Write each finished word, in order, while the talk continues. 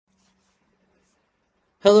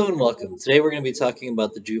Hello and welcome. Today we're going to be talking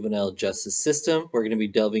about the juvenile justice system. We're going to be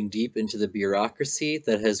delving deep into the bureaucracy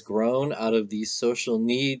that has grown out of the social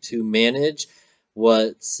need to manage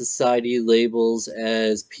what society labels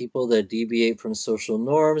as people that deviate from social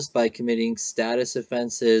norms by committing status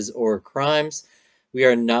offenses or crimes. We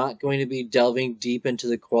are not going to be delving deep into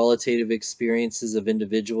the qualitative experiences of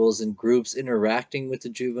individuals and groups interacting with the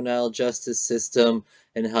juvenile justice system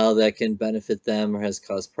and how that can benefit them or has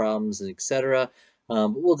caused problems and etc.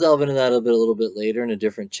 But we'll delve into that a little bit later in a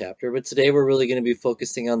different chapter. But today we're really going to be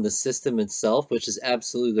focusing on the system itself, which is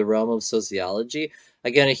absolutely the realm of sociology.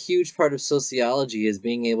 Again, a huge part of sociology is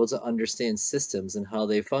being able to understand systems and how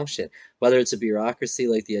they function, whether it's a bureaucracy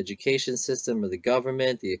like the education system or the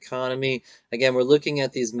government, the economy. Again, we're looking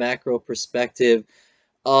at these macro perspective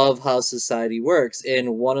of how society works.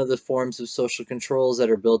 And one of the forms of social controls that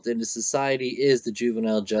are built into society is the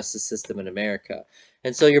juvenile justice system in America.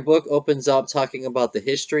 And so your book opens up talking about the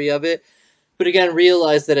history of it. But again,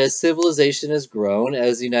 realize that as civilization has grown,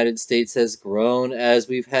 as the United States has grown, as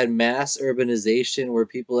we've had mass urbanization where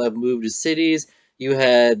people have moved to cities, you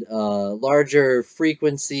had larger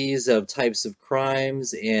frequencies of types of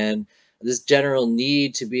crimes and this general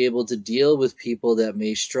need to be able to deal with people that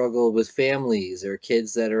may struggle with families or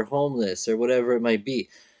kids that are homeless or whatever it might be.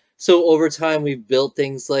 So over time, we've built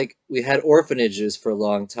things like we had orphanages for a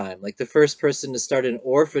long time. Like the first person to start an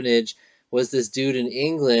orphanage was this dude in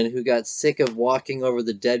England who got sick of walking over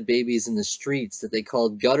the dead babies in the streets that they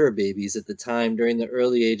called gutter babies at the time during the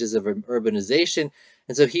early ages of urbanization.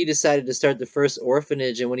 And so he decided to start the first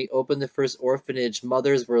orphanage. And when he opened the first orphanage,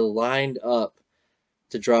 mothers were lined up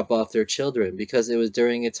to drop off their children because it was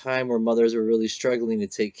during a time where mothers were really struggling to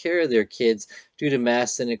take care of their kids due to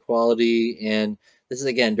mass inequality. And this is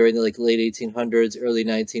again during the late 1800s, early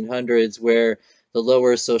 1900s, where the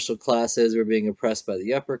lower social classes were being oppressed by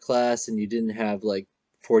the upper class, and you didn't have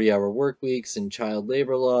 40-hour work weeks and child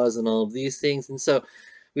labor laws and all of these things. And so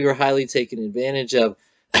we were highly taken advantage of.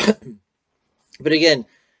 But again,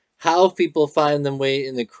 how people find them way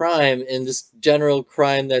in the crime and this general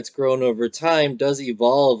crime that's grown over time does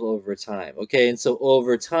evolve over time. Okay, and so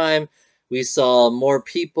over time, we saw more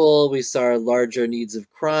people, we saw larger needs of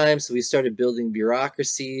crime, so we started building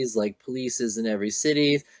bureaucracies like polices in every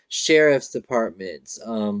city, sheriff's departments,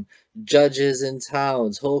 judges in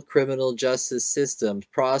towns, whole criminal justice systems,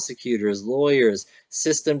 prosecutors, lawyers,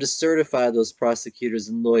 system to certify those prosecutors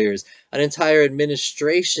and lawyers, an entire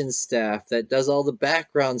administration staff that does all the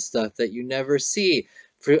background stuff that you never see,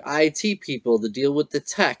 for IT people to deal with the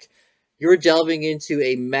tech. You're delving into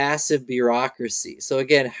a massive bureaucracy. So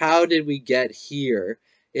again, how did we get here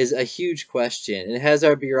is a huge question. And has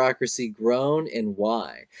our bureaucracy grown and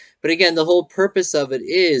why? But again, the whole purpose of it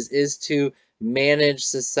is to manage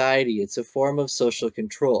society. It's a form of social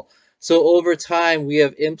control. So over time, we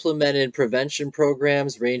have implemented prevention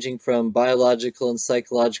programs ranging from biological and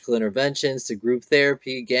psychological interventions to group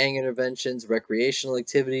therapy, gang interventions, recreational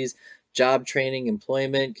activities, job training,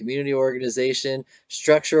 employment, community organization,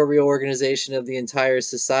 structural reorganization of the entire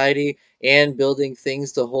society, and building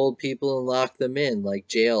things to hold people and lock them in, like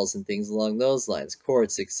jails and things along those lines,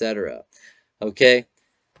 courts, etc. Okay?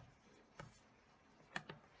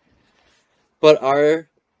 But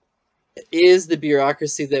is the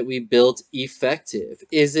bureaucracy that we built effective?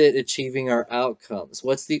 Is it achieving our outcomes?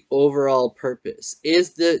 What's the overall purpose?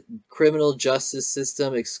 Is the criminal justice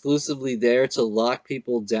system exclusively there to lock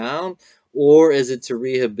people down, or is it to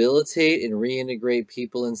rehabilitate and reintegrate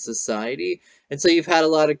people in society? And so you've had a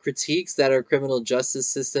lot of critiques that our criminal justice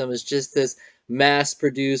system is just this mass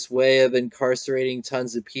produced way of incarcerating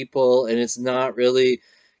tons of people, and it's not really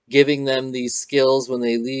giving them these skills when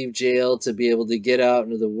they leave jail to be able to get out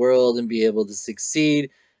into the world and be able to succeed.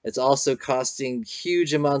 It's also costing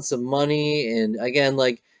huge amounts of money. And again,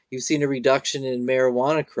 you've seen a reduction in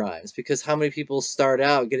marijuana crimes because how many people start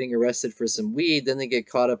out getting arrested for some weed, then they get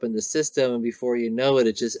caught up in the system, and before you know it,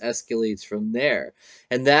 it just escalates from there.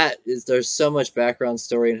 And there's so much background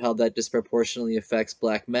story and how that disproportionately affects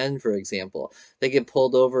black men, for example. They get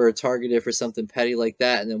pulled over or targeted for something petty like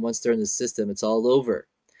that, and then once they're in the system, it's all over.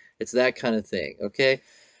 It's that kind of thing, okay?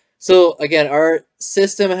 So again, our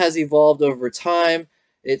system has evolved over time.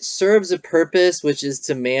 It serves a purpose, which is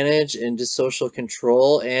to manage and to social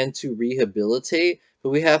control and to rehabilitate.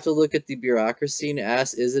 But we have to look at the bureaucracy and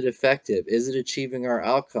ask, is it effective? Is it achieving our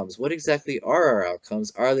outcomes? What exactly are our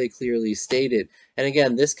outcomes? Are they clearly stated? And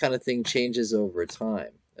again, this kind of thing changes over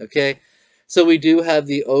time, okay? So we do have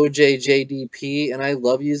the OJJDP, and I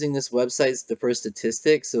love using this website for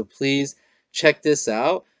statistics, so please check this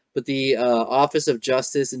out. But the Office of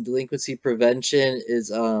Justice and Delinquency Prevention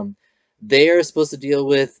is they are supposed to deal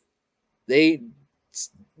with they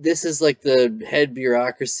this is like the head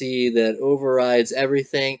bureaucracy that overrides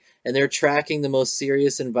everything, and they're tracking the most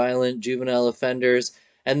serious and violent juvenile offenders.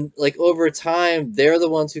 And like over time, they're the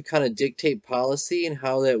ones who kind of dictate policy and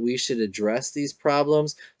how that we should address these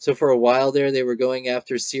problems. So for a while there, they were going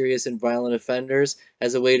after serious and violent offenders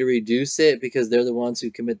as a way to reduce it because they're the ones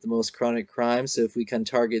who commit the most chronic crimes. So if we can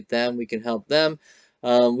target them, we can help them.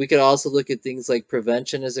 We could also look at things like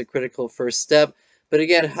prevention as a critical first step. But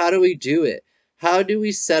again, how do we do it? How do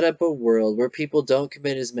we set up a world where people don't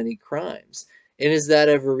commit as many crimes? And is that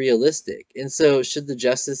ever realistic? And so, should the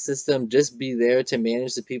justice system just be there to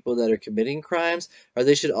manage the people that are committing crimes, or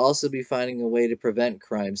they should also be finding a way to prevent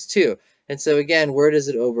crimes too? And so, again, where does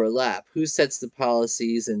it overlap? Who sets the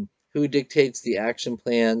policies and who dictates the action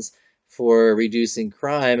plans for reducing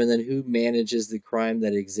crime, and then who manages the crime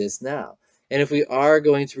that exists now? And if we are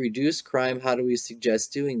going to reduce crime, how do we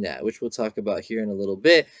suggest doing that? Which we'll talk about here in a little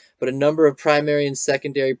bit. But a number of primary and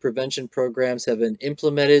secondary prevention programs have been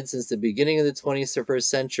implemented since the beginning of the 21st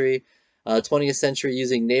century. 20th century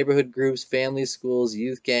using neighborhood groups, family schools,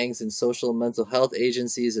 youth gangs, and social and mental health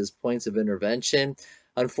agencies as points of intervention.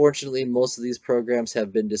 Unfortunately, most of these programs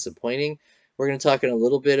have been disappointing. We're going to talk in a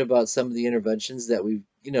little bit about some of the interventions that we've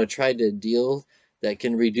tried to deal that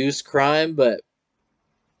can reduce crime, but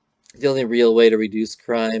the only real way to reduce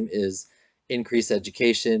crime is increase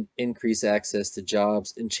education, increase access to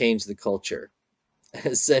jobs, and change the culture.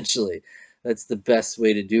 Essentially, that's the best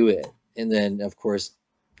way to do it. And then, of course,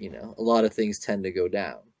 a lot of things tend to go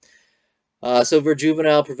down. So for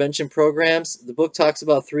juvenile prevention programs, the book talks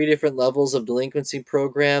about three different levels of delinquency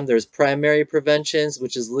program. There's primary preventions,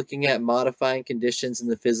 which is looking at modifying conditions in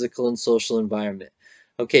the physical and social environment.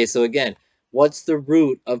 Okay, so again, what's the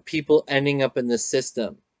root of people ending up in the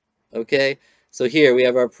system? Okay, so here we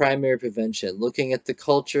have our primary prevention, looking at the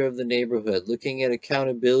culture of the neighborhood, looking at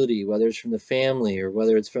accountability, whether it's from the family or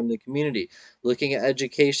whether it's from the community, looking at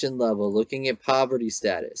education level, looking at poverty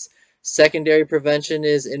status. Secondary prevention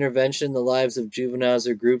is intervention in the lives of juveniles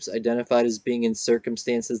or groups identified as being in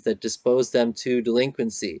circumstances that dispose them to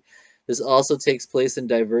delinquency. This also takes place in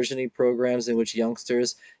diversionary programs in which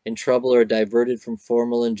youngsters in trouble are diverted from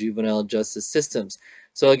formal and juvenile justice systems.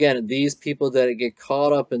 So again, these people that get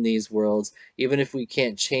caught up in these worlds, even if we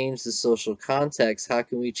can't change the social context, how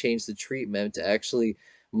can we change the treatment to actually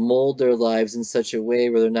mold their lives in such a way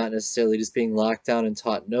where they're not necessarily just being locked down and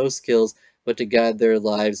taught no skills, but to guide their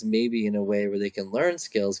lives maybe in a way where they can learn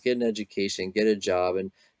skills, get an education, get a job,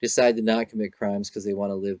 and decide to not commit crimes because they want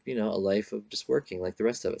to live, a life of just working like the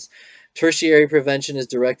rest of us. Tertiary prevention is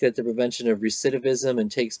directed at the prevention of recidivism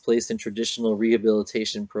and takes place in traditional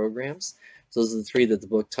rehabilitation programs. So those are the three that the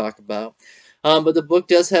book talk about. But the book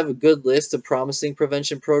does have a good list of promising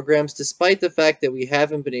prevention programs, despite the fact that we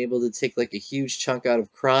haven't been able to take like a huge chunk out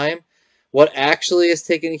of crime. What actually has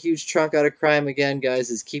taken a huge chunk out of crime, again, guys,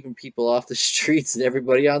 is keeping people off the streets and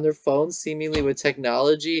everybody on their phones, seemingly with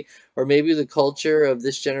technology, or maybe the culture of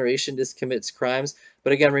this generation just commits crimes.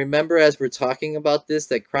 But again, remember as we're talking about this,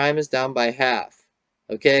 that crime is down by half,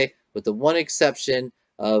 okay? With the one exception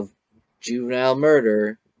of juvenile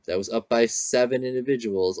murder, that was up by 7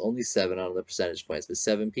 individuals, only 7 on the percentage points, but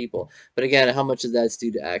 7 people. But again, how much of that's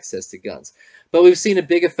due to access to guns? But we've seen a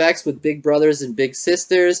big effects with big brothers and big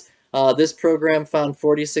sisters. This program found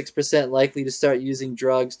 46% likely to start using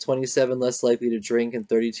drugs, 27 less likely to drink, and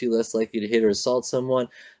 32 less likely to hit or assault someone.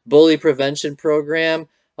 Bully prevention program.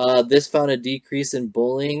 This found a decrease in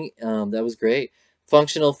bullying. That was great.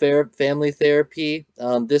 Functional family therapy.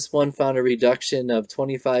 This one found a reduction of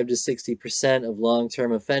 25 to 60% of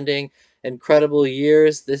long-term offending. Incredible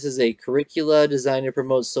years. This is a curricula designed to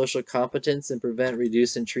promote social competence and prevent,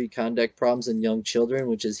 reduce, and treat conduct problems in young children,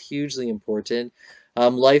 which is hugely important.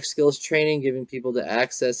 Life skills training, giving people the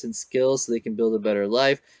access and skills so they can build a better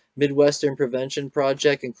life. Midwestern Prevention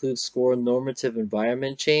Project includes SCORE normative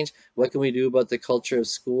environment change. What can we do about the culture of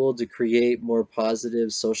school to create more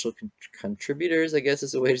positive social contributors, I guess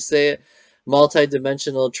is a way to say it.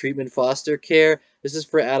 Multidimensional treatment foster care. This is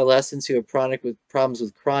for adolescents who have problems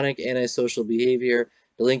with chronic antisocial behavior,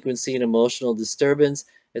 delinquency, and emotional disturbance.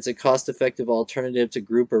 It's a cost-effective alternative to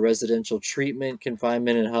group or residential treatment,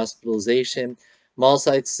 confinement, and hospitalization.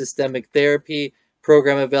 Multi-systemic therapy.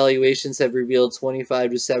 Program evaluations have revealed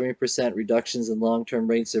 25 to 70% reductions in long-term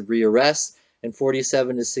rates of rearrest and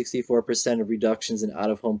 47 to 64% of reductions in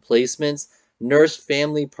out-of-home placements. Nurse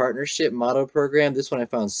Family Partnership Model Program. This one I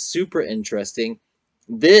found super interesting.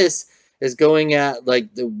 This is going at like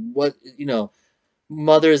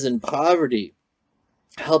mothers in poverty,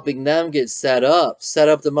 helping them get set up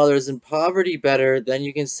the mothers in poverty better, then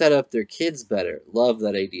you can set up their kids better. Love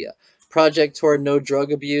that idea. Project toward no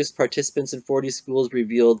drug abuse. Participants in 40 schools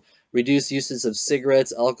revealed reduced uses of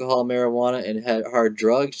cigarettes, alcohol, marijuana, and hard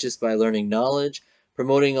drugs just by learning knowledge.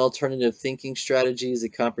 Promoting alternative thinking strategies, a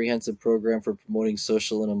comprehensive program for promoting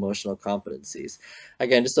social and emotional competencies.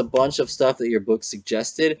 Again, just a bunch of stuff that your book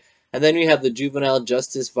suggested. And then we have the juvenile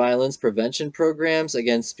justice violence prevention programs,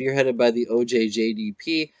 again, spearheaded by the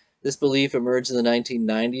OJJDP. This belief emerged in the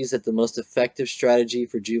 1990s that the most effective strategy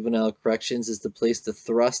for juvenile corrections is to place the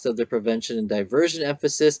thrust of the prevention and diversion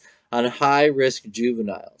emphasis on high-risk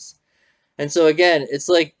juveniles. And so again, it's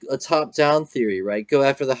like a top-down theory, right? Go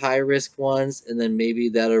after the high-risk ones, and then maybe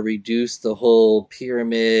that'll reduce the whole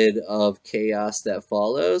pyramid of chaos that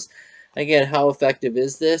follows. Again, how effective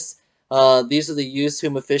is this? These are the youths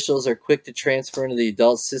whom officials are quick to transfer into the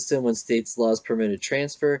adult system when states' laws permit a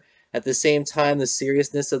transfer. At the same time, the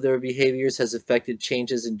seriousness of their behaviors has affected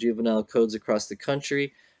changes in juvenile codes across the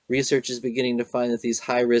country. Research is beginning to find that these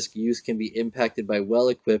high-risk youth can be impacted by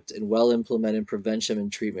well-equipped and well-implemented prevention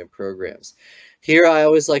and treatment programs. Here, I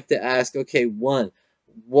always like to ask, okay, one,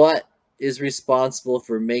 what is responsible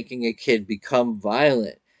for making a kid become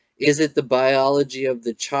violent? Is it the biology of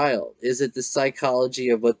the child? Is it the psychology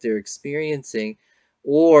of what they're experiencing?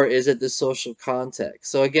 Or is it the social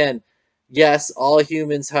context? So again, yes, all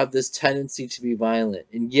humans have this tendency to be violent.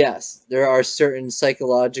 And yes, there are certain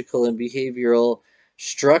psychological and behavioral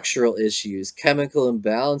structural issues, chemical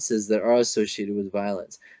imbalances that are associated with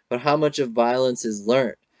violence. But how much of violence is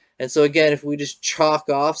learned? And so again, if we just chalk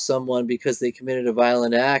off someone because they committed a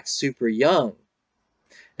violent act super young,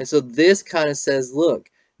 and so this kind of says, look,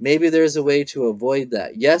 maybe there's a way to avoid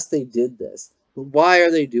that. Yes, they did this. But why are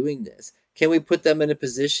they doing this? Can we put them in a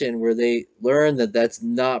position where they learn that that's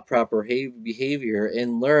not proper behavior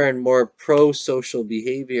and learn more pro-social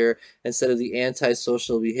behavior instead of the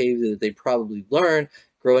anti-social behavior that they probably learned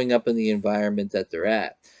growing up in the environment that they're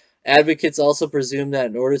at? Advocates also presume that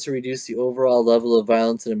in order to reduce the overall level of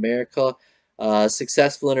violence in America,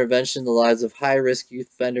 successful intervention in the lives of high-risk youth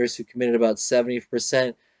offenders who committed about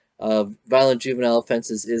 70% of violent juvenile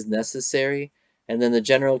offenses is necessary. And then the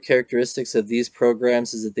general characteristics of these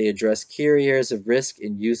programs is that they address key areas of risk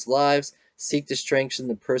in youth lives, seek to strengthen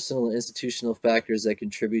the personal and institutional factors that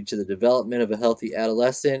contribute to the development of a healthy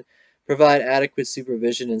adolescent, provide adequate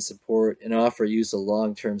supervision and support, and offer youth a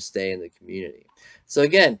long-term stay in the community. So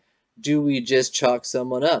again, do we just chalk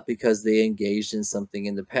someone up because they engaged in something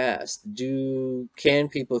in the past? Can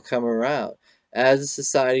people come around? As a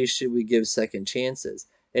society, should we give second chances?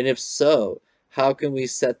 And if so, how can we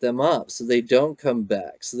set them up so they don't come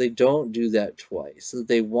back, so they don't do that twice, so that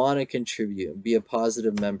they want to contribute and be a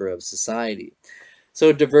positive member of society?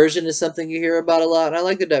 So diversion is something you hear about a lot, and I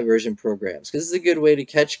like the diversion programs because it's a good way to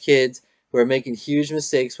catch kids who are making huge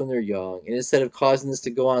mistakes when they're young, and instead of causing this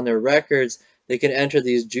to go on their records, they can enter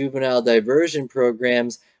these juvenile diversion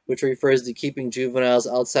programs, which refers to keeping juveniles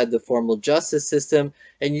outside the formal justice system,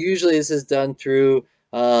 and usually this is done through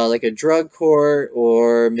like a drug court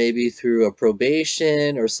or maybe through a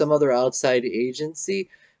probation or some other outside agency.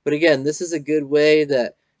 But again, this is a good way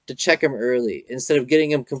to check them early instead of getting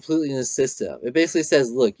them completely in the system. It basically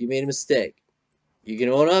says, look, you made a mistake. You can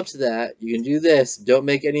own up to that. You can do this. Don't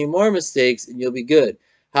make any more mistakes and you'll be good.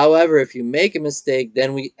 However, if you make a mistake,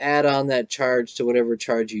 then we add on that charge to whatever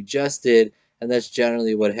charge you just did, and that's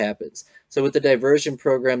generally what happens. So with the diversion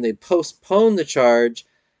program, they postpone the charge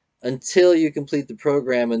until you complete the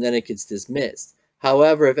program and then it gets dismissed.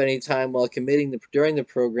 However, if any time while during the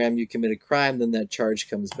program you commit a crime, then that charge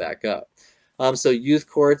comes back up. So youth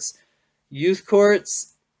courts,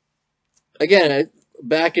 again,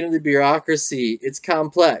 back into the bureaucracy, it's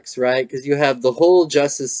complex, right? Because you have the whole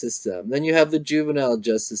justice system, then you have the juvenile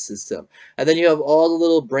justice system, and then you have all the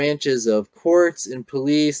little branches of courts and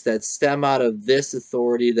police that stem out of this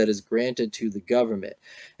authority that is granted to the government.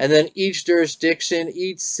 And then each jurisdiction,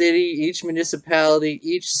 each city, each municipality,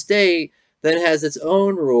 each state then has its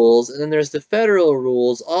own rules, and then there's the federal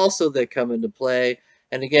rules also that come into play.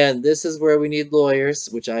 And again, this is where we need lawyers,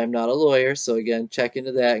 which I am not a lawyer, so again, check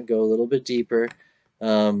into that and go a little bit deeper.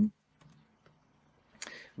 Um,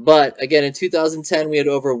 but again, in 2010, we had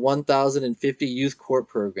over 1,050 youth court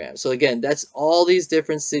programs. So again, that's all these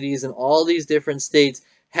different cities and all these different states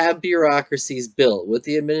have bureaucracies built with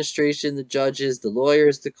the administration, the judges, the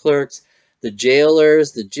lawyers, the clerks, the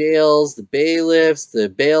jailers, the jails, the bailiffs, the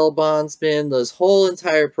bail bondsmen, this whole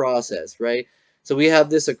entire process, right? So we have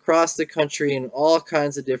this across the country in all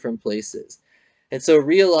kinds of different places. And so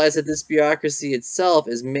realize that this bureaucracy itself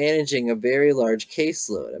is managing a very large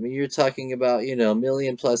caseload. I mean, you're talking about, a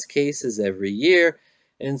million plus cases every year.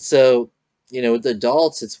 And so with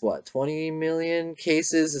adults, it's what, 20 million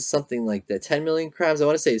cases is something like that. 10 million crimes. I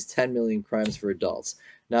want to say it's 10 million crimes for adults.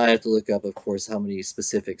 Now I have to look up, of course, how many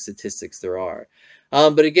specific statistics there are.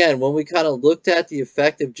 But again, when we kind of looked at the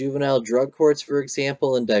effect of juvenile drug courts, for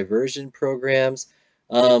example, and diversion programs,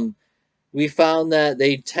 um, we found that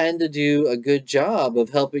they tend to do a good job of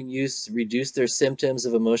helping youth reduce their symptoms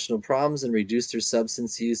of emotional problems and reduce their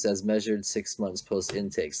substance use as measured 6 months post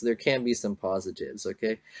intake. So there can be some positives,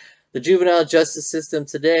 okay? The juvenile justice system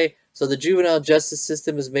today. So the juvenile justice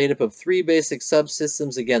system is made up of three basic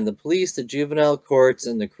subsystems. Again, the police, the juvenile courts,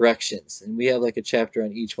 and the corrections. And we have like a chapter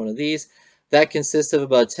on each one of these. That consists of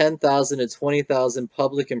about 10,000 to 20,000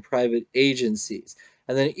 public and private agencies.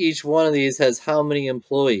 And then each one of these has how many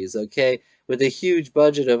employees, okay? With a huge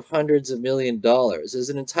budget of hundreds of $1 million. There's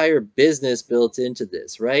an entire business built into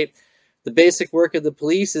this, right? The basic work of the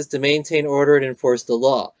police is to maintain order and enforce the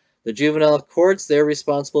law. The juvenile courts, they're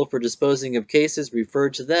responsible for disposing of cases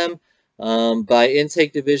referred to them by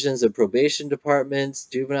intake divisions of probation departments,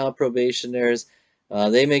 juvenile probationers.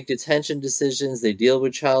 They make detention decisions. They deal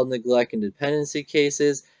with child neglect and dependency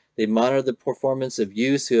cases. They monitor the performance of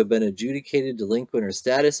youths who have been adjudicated delinquent or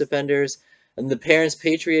status offenders. And the parents'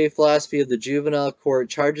 patriae philosophy of the juvenile court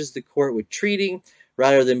charges the court with treating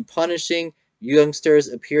rather than punishing youngsters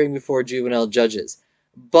appearing before juvenile judges.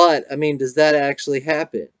 But, I mean, does that actually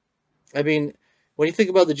happen? I mean, when you think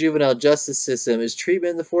about the juvenile justice system, is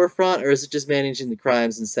treatment in the forefront, or is it just managing the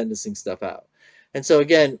crimes and sentencing stuff out? And so,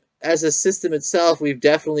 again, as a system itself, we've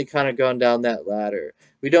definitely kind of gone down that ladder.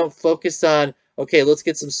 We don't focus on, okay, let's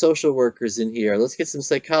get some social workers in here, let's get some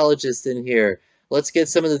psychologists in here, let's get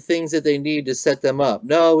some of the things that they need to set them up.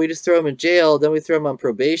 No, we just throw them in jail, then we throw them on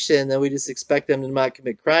probation, then we just expect them to not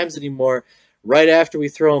commit crimes anymore right after we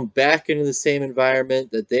throw them back into the same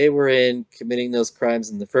environment that they were in committing those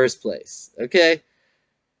crimes in the first place. Okay?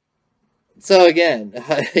 So again,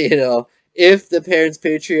 if the parents'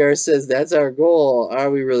 patriarch says that's our goal,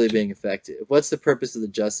 are we really being effective? What's the purpose of the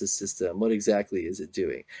justice system? What exactly is it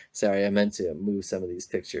doing? Sorry, I meant to move some of these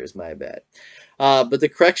pictures, my bad. But the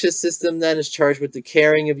corrections system then is charged with the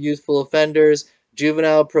caring of youthful offenders.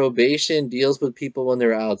 Juvenile probation deals with people when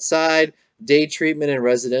they're outside. Day treatment and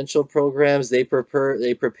residential programs, they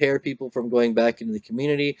prepare people from going back into the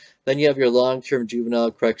community. Then you have your long-term juvenile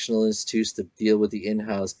correctional institutes to deal with the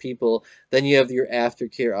in-house people. Then you have your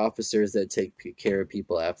aftercare officers that take care of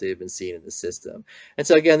people after they've been seen in the system. And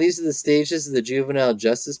so again, these are the stages of the juvenile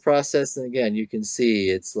justice process. And again, you can see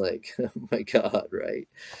it's like, oh my God, right?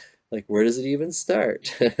 Like, where does it even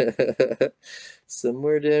start?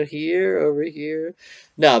 Somewhere down here, over here.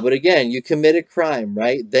 No, but again, you commit a crime,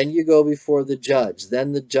 right? Then you go before the judge.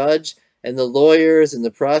 Then the judge and the lawyers and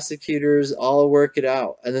the prosecutors all work it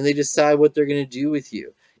out. And then they decide what they're going to do with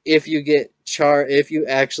you. If you get if you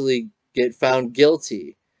actually get found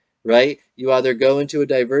guilty, right? You either go into a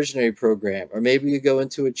diversionary program, or maybe you go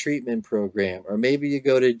into a treatment program, or maybe you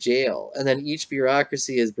go to jail. And then each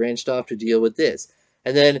bureaucracy is branched off to deal with this.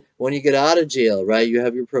 And then when you get out of jail, right, you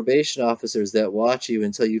have your probation officers that watch you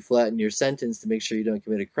until you flatten your sentence to make sure you don't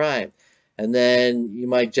commit a crime. And then you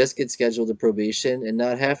might just get scheduled to probation and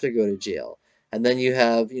not have to go to jail. And then you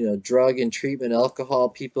have, drug and treatment alcohol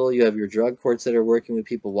people. You have your drug courts that are working with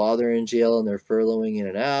people while they're in jail and they're furloughing in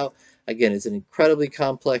and out. Again, it's an incredibly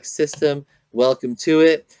complex system. Welcome to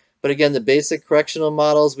it. But again, the basic correctional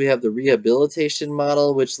models, we have the rehabilitation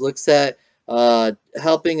model, which looks at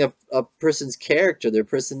helping a person's character, their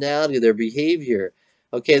personality, their behavior.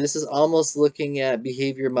 Okay, this is almost looking at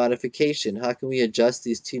behavior modification. How can we adjust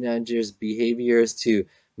these teenagers' behaviors to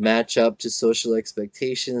match up to social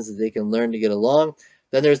expectations that they can learn to get along?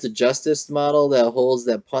 Then there's the justice model that holds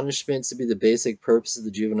that punishments to be the basic purpose of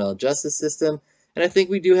the juvenile justice system. And I think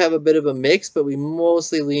we do have a bit of a mix, but we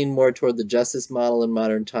mostly lean more toward the justice model in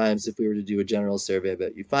modern times. If we were to do a general survey, I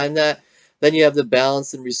bet you find that. Then you have the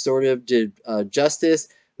balance and restorative justice,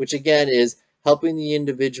 which again is helping the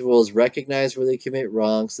individuals recognize where they commit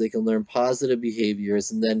wrong so they can learn positive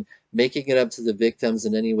behaviors, and then making it up to the victims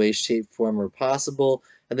in any way, shape, form, or possible.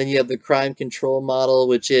 And then you have the crime control model,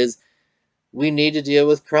 which is we need to deal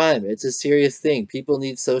with crime. It's a serious thing. People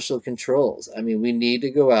need social controls. I mean, we need to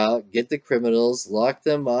go out, get the criminals, lock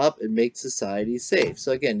them up, and make society safe.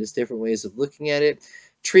 So again, just different ways of looking at it.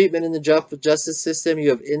 Treatment in the justice system, you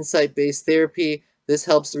have insight-based therapy. This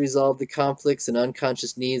helps to resolve the conflicts and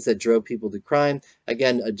unconscious needs that drove people to crime.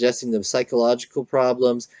 Again, addressing the psychological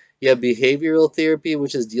problems. You have behavioral therapy,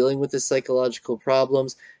 which is dealing with the psychological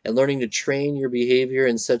problems and learning to train your behavior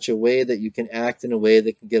in such a way that you can act in a way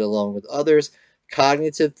that can get along with others.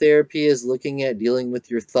 Cognitive therapy is looking at dealing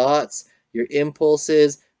with your thoughts, your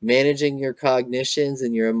impulses, managing your cognitions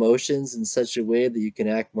and your emotions in such a way that you can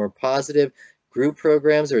act more positive. Group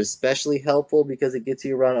programs are especially helpful because it gets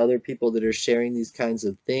you around other people that are sharing these kinds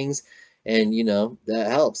of things, and that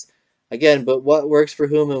helps. Again, but what works for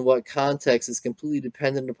whom and what context is completely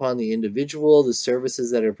dependent upon the individual, the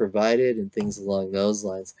services that are provided, and things along those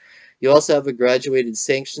lines. You also have a graduated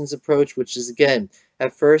sanctions approach, which is, again,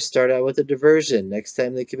 at first start out with a diversion. Next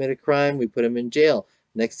time they commit a crime, we put them in jail.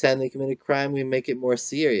 Next time they commit a crime, we make it more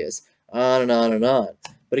serious. On and on and on.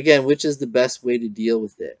 But again, which is the best way to deal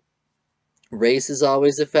with it? Race is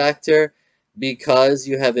always a factor because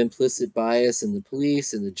you have implicit bias in the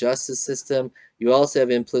police and the justice system. You also have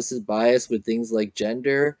implicit bias with things like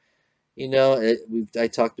gender. I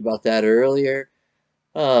talked about that earlier.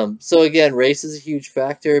 So again, race is a huge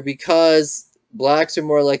factor because blacks are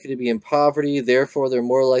more likely to be in poverty, therefore they're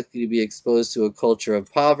more likely to be exposed to a culture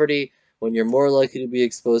of poverty. When you're more likely to be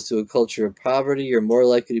exposed to a culture of poverty, you're more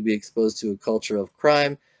likely to be exposed to a culture of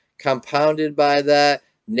crime. Compounded by that,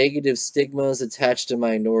 negative stigmas attached to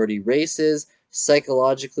minority races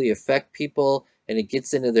psychologically affect people, and it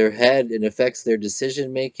gets into their head and affects their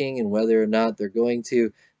decision making and whether or not they're going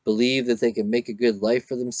to believe that they can make a good life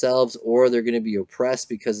for themselves, or they're going to be oppressed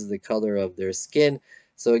because of the color of their skin.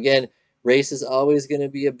 So again, race is always going to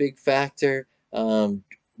be a big factor.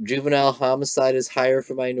 Juvenile homicide is higher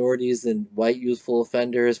for minorities than white youthful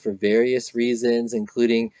offenders for various reasons,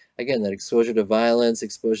 including, again, that exposure to violence,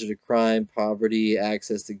 exposure to crime, poverty,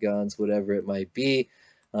 access to guns, whatever it might be.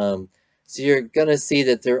 So you're going to see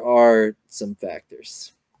that there are some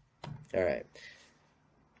factors. All right.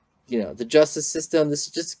 The justice system. This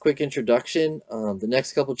is just a quick introduction. The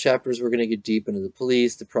next couple chapters, we're going to get deep into the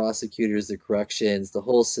police, the prosecutors, the corrections, the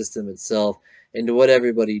whole system itself, into what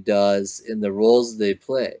everybody does and the roles they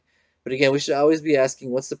play. But again, we should always be asking,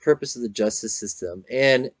 what's the purpose of the justice system?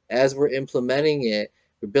 And as we're implementing it,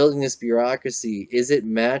 we're building this bureaucracy. Is it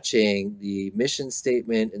matching the mission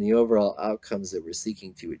statement and the overall outcomes that we're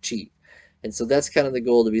seeking to achieve? And so that's kind of the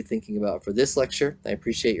goal to be thinking about for this lecture. I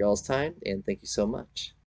appreciate your all's time, and thank you so much.